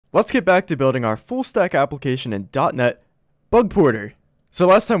let's get back to building our full stack application in .NET, Bugporter. So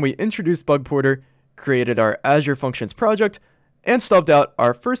last time we introduced Bugporter, created our Azure Functions project, and stubbed out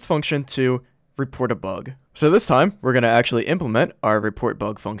our first function to report a bug. So this time, we're going to actually implement our report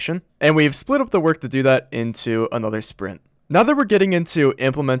bug function, and we've split up the work to do that into another sprint. Now that we're getting into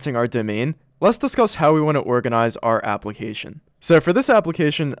implementing our domain, let's discuss how we want to organize our application. So for this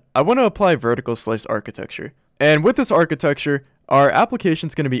application, I want to apply vertical slice architecture. And with this architecture, our application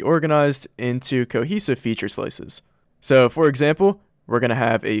is going to be organized into cohesive feature slices. So for example, we're going to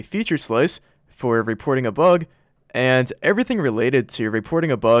have a feature slice for reporting a bug, and everything related to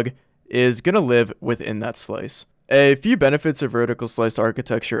reporting a bug is going to live within that slice. A few benefits of vertical slice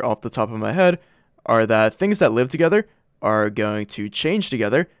architecture off the top of my head are that things that live together are going to change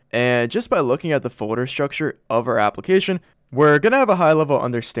together, and just by looking at the folder structure of our application, we're going to have a high-level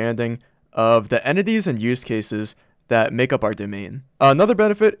understanding of the entities and use cases that make up our domain. Another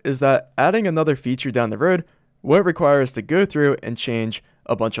benefit is that adding another feature down the road won't require us to go through and change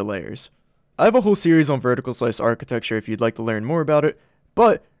a bunch of layers. I have a whole series on vertical slice architecture if you'd like to learn more about it,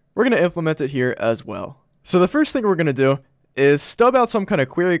 but we're going to implement it here as well. So the first thing we're going to do is stub out some kind of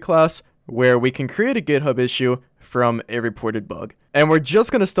query class where we can create a GitHub issue from a reported bug. And we're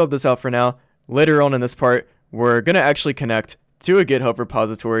just going to stub this out for now. Later on in this part, we're going to actually connect to a GitHub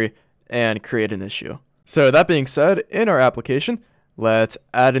repository and create an issue. So that being said, in our application, let's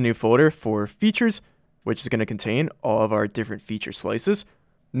add a new folder for features, which is going to contain all of our different feature slices.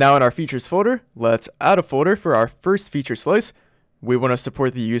 Now in our features folder, let's add a folder for our first feature slice. We want to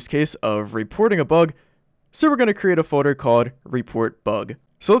support the use case of reporting a bug, so we're going to create a folder called report bug.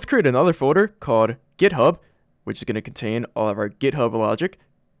 So let's create another folder called GitHub, which is going to contain all of our GitHub logic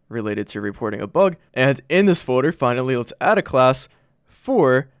related to reporting a bug. And in this folder, finally, let's add a class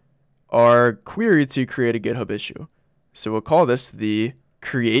for our query to create a GitHub issue. So we'll call this the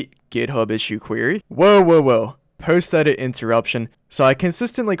create GitHub issue query. Whoa. Post-edit interruption. So I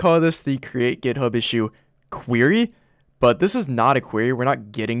consistently call this the create GitHub issue query, but this is not a query. We're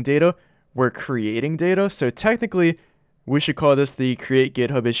not getting data. We're creating data. So technically, we should call this the create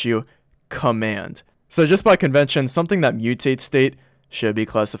GitHub issue command. So just by convention, something that mutates state should be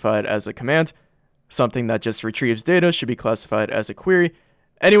classified as a command. Something that just retrieves data should be classified as a query.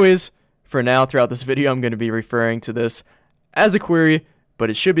 Anyways, for now, throughout this video, I'm going to be referring to this as a query, but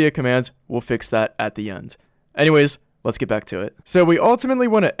it should be a command. We'll fix that at the end. Anyways, let's get back to it. So we ultimately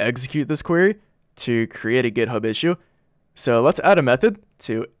want to execute this query to create a GitHub issue. So let's add a method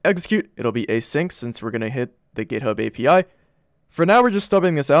to execute. It'll be async since we're going to hit the GitHub API. For now, we're just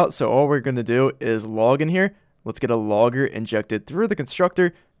stubbing this out. So all we're going to do is log in here. Let's get a logger injected through the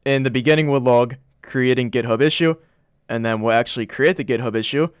constructor. In the beginning, we'll log creating GitHub issue, and then we'll actually create the GitHub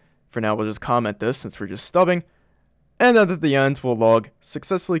issue. For now, we'll just comment this since we're just stubbing. And then at the end, we'll log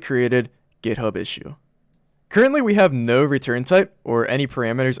successfully created GitHub issue. Currently, we have no return type or any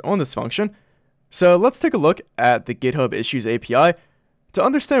parameters on this function. So let's take a look at the GitHub Issues API to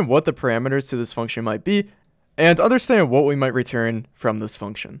understand what the parameters to this function might be and understand what we might return from this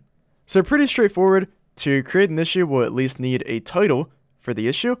function. So pretty straightforward. To create an issue, we'll at least need a title for the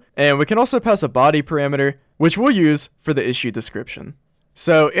issue, and we can also pass a body parameter, which we'll use for the issue description.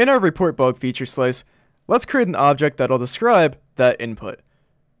 So in our report bug feature slice, let's create an object that'll describe that input.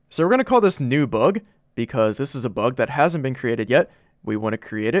 So we're going to call this new bug because this is a bug that hasn't been created yet. We want to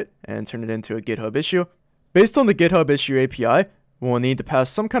create it and turn it into a GitHub issue. Based on the GitHub issue API, we'll need to pass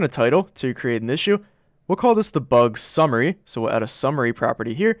some kind of title to create an issue. We'll call this the bug summary, so we'll add a summary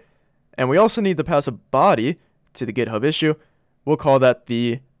property here. And we also need to pass a body to the GitHub issue. We'll call that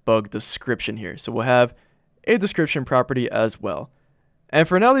the bug description here. So we'll have a description property as well. And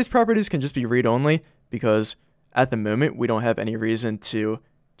for now, these properties can just be read-only because at the moment, we don't have any reason to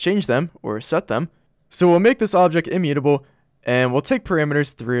change them or set them. So we'll make this object immutable, and we'll take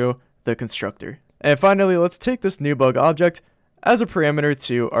parameters through the constructor. And finally, let's take this new bug object as a parameter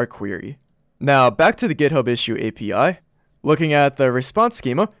to our query. Now, back to the GitHub issue API. Looking at the response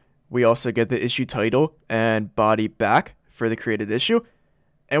schema, we also get the issue title and body back for the created issue.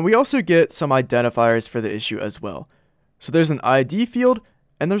 And we also get some identifiers for the issue as well. So there's an ID field,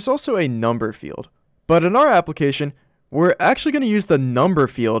 and there's also a number field. But in our application, we're actually going to use the number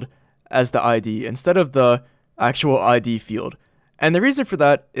field as the ID instead of the actual ID field. And the reason for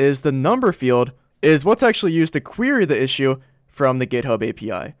that is the number field is what's actually used to query the issue from the GitHub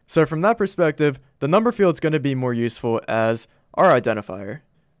API. So from that perspective, the number field is going to be more useful as our identifier.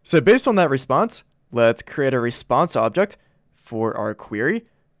 So based on that response, let's create a response object for our query.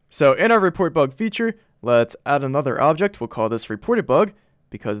 So in our report bug feature, let's add another object. We'll call this reported bug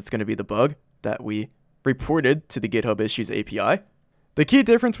because it's going to be the bug that we reported to the GitHub Issues API. The key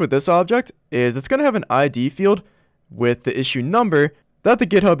difference with this object is it's going to have an ID field with the issue number that the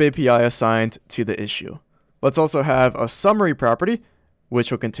GitHub API assigned to the issue. Let's also have a summary property,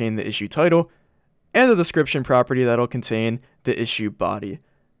 which will contain the issue title, and a description property that will contain the issue body.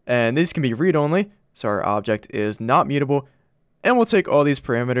 And these can be read-only, so our object is not mutable, and we'll take all these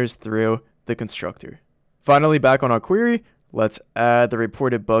parameters through the constructor. Finally, back on our query, let's add the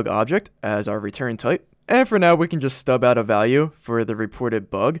reported bug object as our return type. And for now, we can just stub out a value for the reported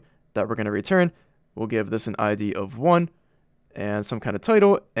bug that we're going to return. We'll give this an ID of 1 and some kind of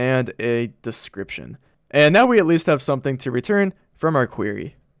title and a description. And now we at least have something to return from our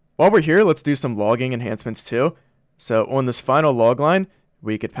query. While we're here, let's do some logging enhancements too. So on this final log line,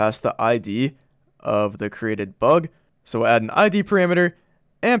 we could pass the ID of the created bug. So we'll add an ID parameter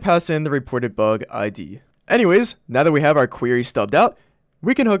and pass in the reported bug ID. Anyways, now that we have our query stubbed out,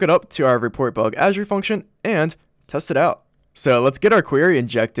 we can hook it up to our report bug Azure function and test it out. So let's get our query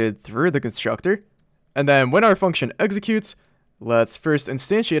injected through the constructor. And then when our function executes, let's first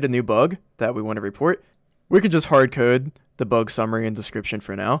instantiate a new bug that we want to report. We can just hard code the bug summary and description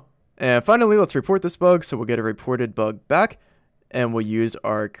for now. And finally, let's report this bug. So we'll get a reported bug back and we'll use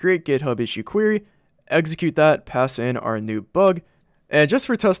our create GitHub issue query, execute that, pass in our new bug. And just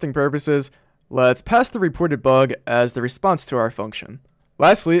for testing purposes, let's pass the reported bug as the response to our function.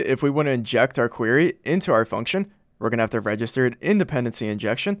 Lastly, if we want to inject our query into our function, we're going to have to register an independency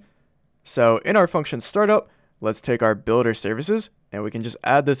injection. So in our function startup, let's take our builder services and we can just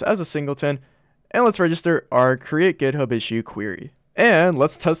add this as a singleton and let's register our create GitHub issue query. And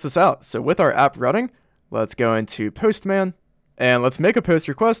let's test this out. So with our app running, let's go into Postman and let's make a post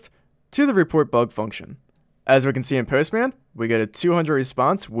request to the report bug function. As we can see in Postman, we get a 200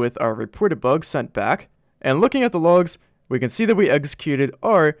 response with our reported bug sent back. And looking at the logs, we can see that we executed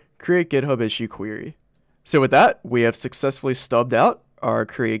our create GitHub issue query. So with that, we have successfully stubbed out our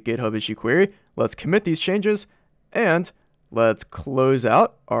create GitHub issue query. Let's commit these changes and let's close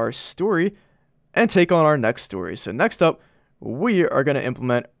out our story and take on our next story. So next up, we are going to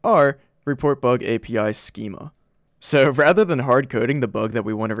implement our report bug API schema. So rather than hard coding the bug that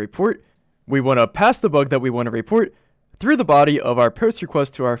we want to report, we want to pass the bug that we want to report through the body of our post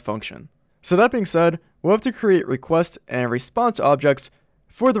request to our function. So that being said, we'll have to create request and response objects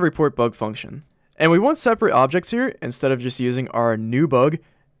for the report bug function. And we want separate objects here instead of just using our new bug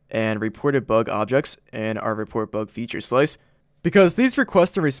and reported bug objects in our report bug feature slice, because these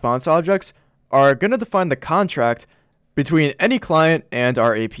request and response objects are going to define the contract between any client and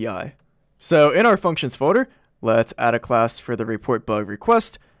our API. So in our functions folder, let's add a class for the report bug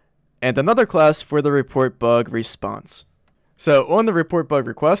request and another class for the report bug response. So on the report bug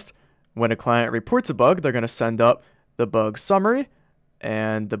request, when a client reports a bug, they're going to send up the bug summary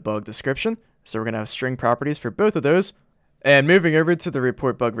and the bug description. So we're going to have string properties for both of those. And moving over to the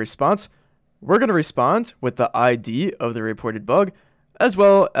report bug response, we're going to respond with the ID of the reported bug, as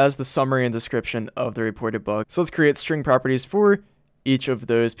well as the summary and description of the reported bug. So let's create string properties for each of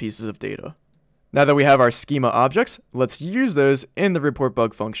those pieces of data. Now that we have our schema objects, let's use those in the report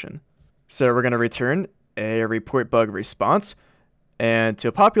bug function. So we're going to return a report bug response. And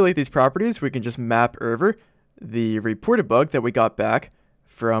to populate these properties, we can just map over the reported bug that we got back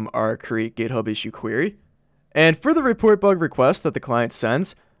from our create GitHub issue query. And for the report bug request that the client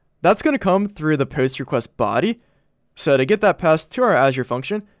sends, that's going to come through the post request body. So to get that passed to our Azure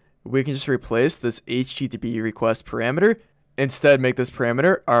function, we can just replace this HTTP request parameter. Instead, make this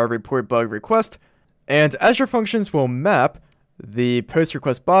parameter our report bug request. And Azure Functions will map the post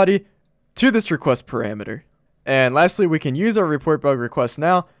request body to this request parameter. And lastly, we can use our report bug request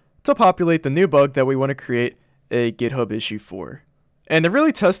now to populate the new bug that we want to create a GitHub issue for. And to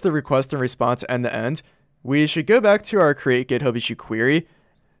really test the request and response end to end, we should go back to our create GitHub issue query.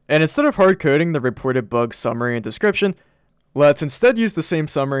 And instead of hard coding the reported bug summary and description, let's instead use the same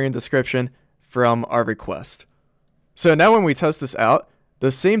summary and description from our request. So now when we test this out,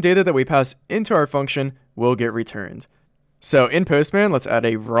 the same data that we pass into our function will get returned. So in Postman, let's add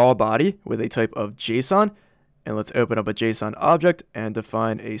a raw body with a type of JSON. And let's open up a JSON object and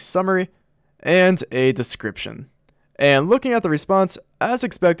define a summary and a description. And looking at the response, as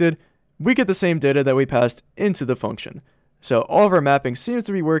expected, we get the same data that we passed into the function. So all of our mapping seems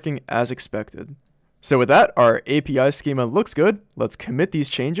to be working as expected. So with that, our API schema looks good. Let's commit these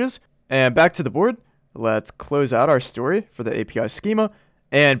changes. And back to the board, let's close out our story for the API schema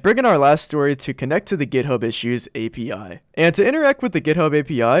and bring in our last story to connect to the GitHub Issues API. And to interact with the GitHub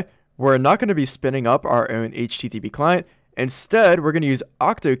API, we're not going to be spinning up our own HTTP client. Instead, we're going to use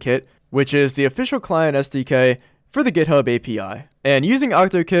Octokit, which is the official client SDK for the GitHub API. And using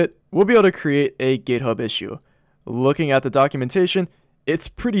Octokit, we'll be able to create a GitHub issue. Looking at the documentation, It's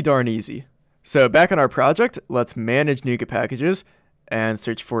pretty darn easy. So back in our project, let's manage NuGet packages and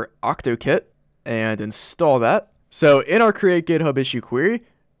search for Octokit and install that. So in our create GitHub issue query,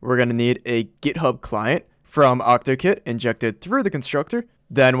 we're going to need a GitHub client from Octokit injected through the constructor.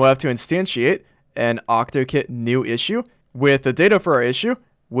 Then we'll have to instantiate an Octokit new issue with the data for our issue,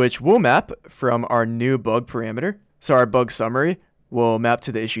 which will map from our new bug parameter. So our bug summary will map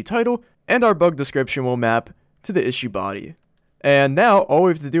to the issue title, and our bug description will map to the issue body. And now all we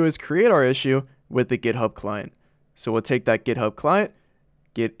have to do is create our issue with the GitHub client. So we'll take that GitHub client,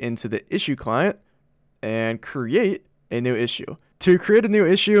 get into the issue client, and create a new issue. To create a new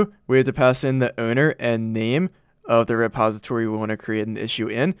issue, we have to pass in the owner and name of the repository we want to create an issue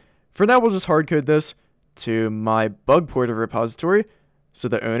in. For now, we'll just hardcode this to my Bugporter repository. So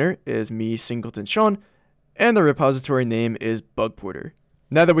the owner is me, Singleton Sean, and the repository name is Bugporter.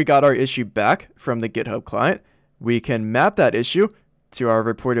 Now that we got our issue back from the GitHub client, we can map that issue to our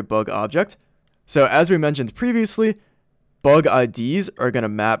reported bug object. So as we mentioned previously, bug IDs are going to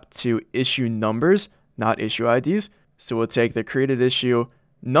map to issue numbers, not issue IDs. So we'll take the created issue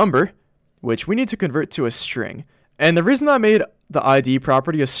number, which we need to convert to a string. And the reason I made the ID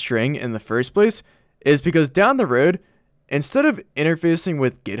property a string in the first place is because down the road, instead of interfacing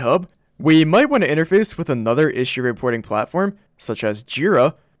with GitHub, we might want to interface with another issue reporting platform, such as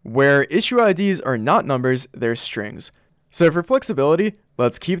Jira, where issue IDs are not numbers, they're strings. So for flexibility,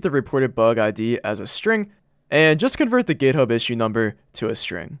 let's keep the reported bug ID as a string, and just convert the GitHub issue number to a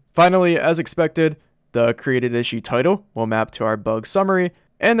string. Finally, as expected, the created issue title will map to our bug summary,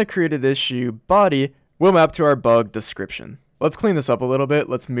 and the created issue body will map to our bug description. Let's clean this up a little bit.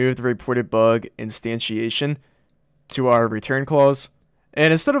 Let's move the reported bug instantiation to our return clause.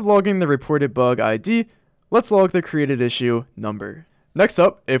 And instead of logging the reported bug ID, let's log the created issue number. Next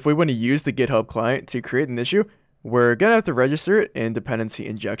up, if we want to use the GitHub client to create an issue, we're going to have to register it in dependency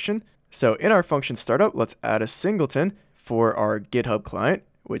injection. So in our function startup, let's add a singleton for our GitHub client,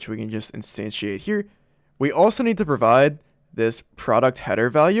 which we can just instantiate here. We also need to provide this product header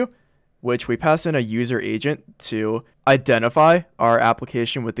value, which we pass in a user agent to identify our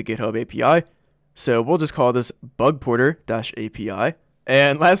application with the GitHub API. So we'll just call this Bugporter-API.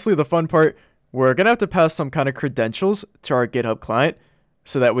 And lastly, the fun part, we're going to have to pass some kind of credentials to our GitHub client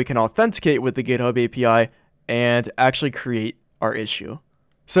so that we can authenticate with the GitHub API and actually create our issue.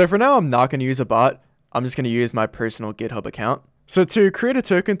 So for now, I'm not going to use a bot. I'm just going to use my personal GitHub account. So to create a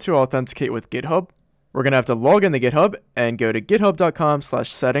token to authenticate with GitHub, we're going to have to log into GitHub and go to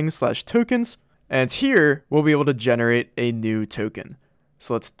github.com/settings/tokens. And here we'll be able to generate a new token.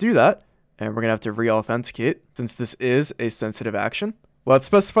 So let's do that. And we're going to have to re-authenticate since this is a sensitive action. Let's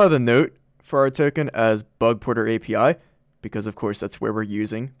specify the note for our token as Bugporter API, because of course that's where we're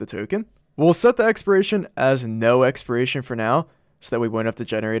using the token. We'll set the expiration as no expiration for now, so that we won't have to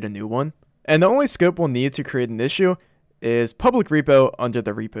generate a new one. And the only scope we'll need to create an issue is public repo under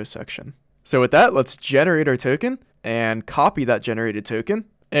the repo section. So with that, let's generate our token and copy that generated token.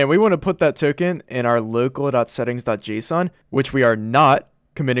 And we want to put that token in our local.settings.json, which we are not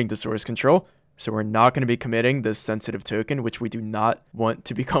committing to source control. So we're not going to be committing this sensitive token, which we do not want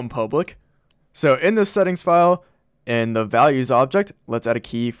to become public. So in this settings file, in the values object, let's add a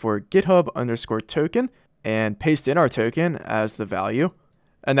key for GitHub_token and paste in our token as the value.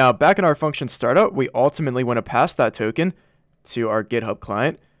 And now back in our function startup, we ultimately want to pass that token to our GitHub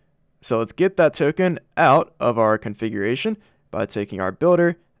client. So let's get that token out of our configuration by taking our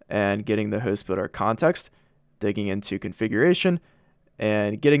builder and getting the host builder context, digging into configuration,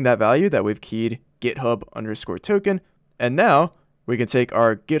 and getting that value that we've keyed GitHub_token. And now we can take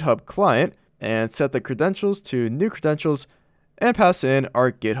our GitHub client and set the credentials to new credentials and pass in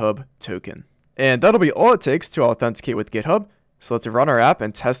our GitHub token. And that'll be all it takes to authenticate with GitHub. So let's run our app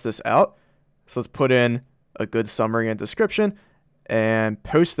and test this out. So let's put in a good summary and description and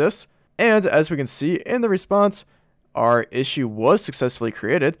post this. And as we can see in the response, our issue was successfully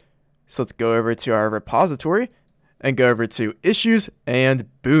created. So let's go over to our repository and go over to issues, and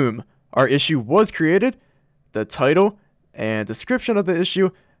boom, our issue was created. The title and description of the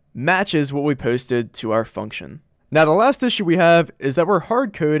issue matches what we posted to our function. Now the last issue we have is that we're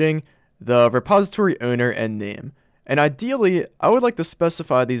hard coding the repository owner and name. And ideally, I would like to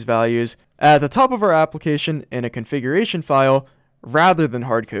specify these values at the top of our application in a configuration file rather than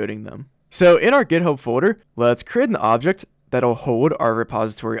hard coding them. So in our GitHub folder, let's create an object that'll hold our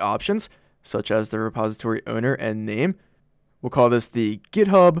repository options, such as the repository owner and name. We'll call this the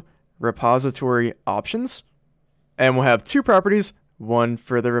GitHub repository options. And we'll have two properties, one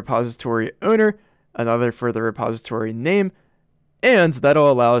for the repository owner, another for the repository name, and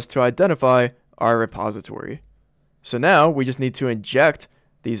that'll allow us to identify our repository. So now we just need to inject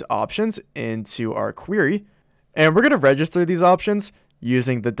these options into our query, and we're going to register these options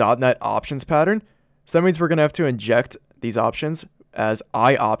using the .NET options pattern. So that means we're going to have to inject these options as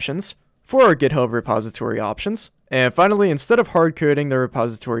iOptions for our GitHub repository options. And finally, instead of hard coding the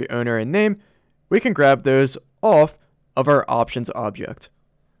repository owner and name, we can grab those off of our options object.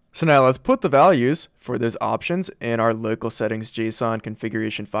 So now let's put the values for those options in our local settings JSON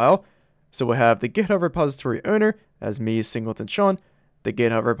configuration file. So we'll have the GitHub repository owner as me, Singleton Sean, the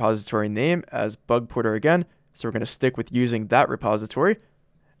GitHub repository name as Bugporter again. So we're going to stick with using that repository.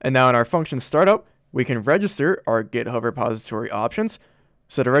 And now in our function startup, we can register our GitHub repository options.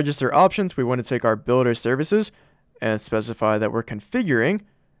 So to register options, we want to take our builder services and specify that we're configuring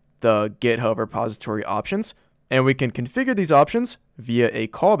the GitHub repository options. And we can configure these options via a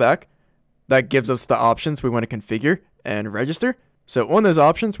callback that gives us the options we want to configure and register. So on those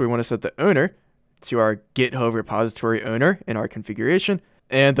options, we want to set the owner to our GitHub repository owner in our configuration,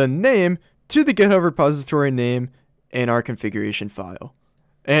 and the name to the GitHub repository name in our configuration file.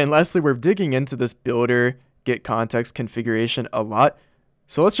 And lastly, we're digging into this builder get context configuration a lot.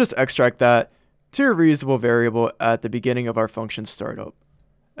 So let's just extract that to a reusable variable at the beginning of our function startup.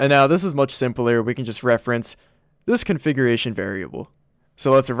 And now this is much simpler. We can just reference this configuration variable.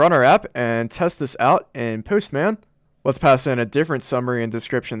 So let's run our app and test this out in Postman. Let's pass in a different summary and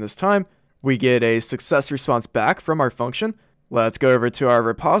description this time. We get a success response back from our function. Let's go over to our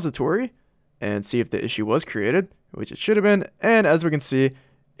repository and see if the issue was created, which it should have been. And as we can see,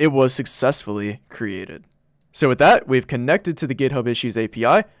 it was successfully created. So with that, we've connected to the GitHub Issues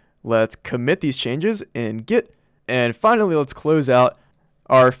API. Let's commit these changes in Git. And finally, let's close out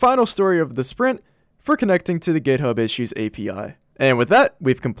our final story of the sprint for connecting to the GitHub Issues API. And with that,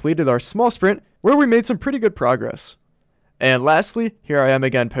 we've completed our small sprint where we made some pretty good progress. And lastly, here I am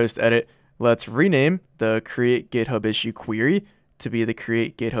again post-edit. Let's rename the create GitHub issue query to be the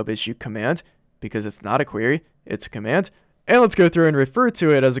create GitHub issue command, because it's not a query, it's a command. And let's go through and refer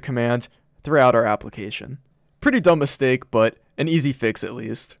to it as a command throughout our application. Pretty dumb mistake, but an easy fix at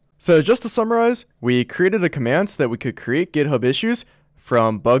least. So just to summarize, we created a command so that we could create GitHub issues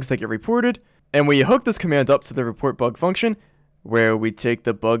from bugs that get reported, and we hook this command up to the report bug function, where we take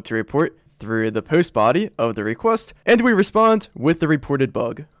the bug to report through the post body of the request, and we respond with the reported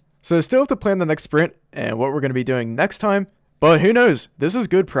bug. So still have to plan the next sprint and what we're going to be doing next time, but who knows, this is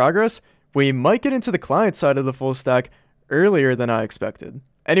good progress. We might get into the client side of the full stack earlier than I expected.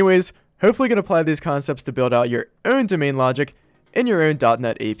 Anyways, hopefully you can apply these concepts to build out your own domain logic in your own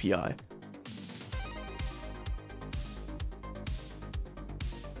 .NET API.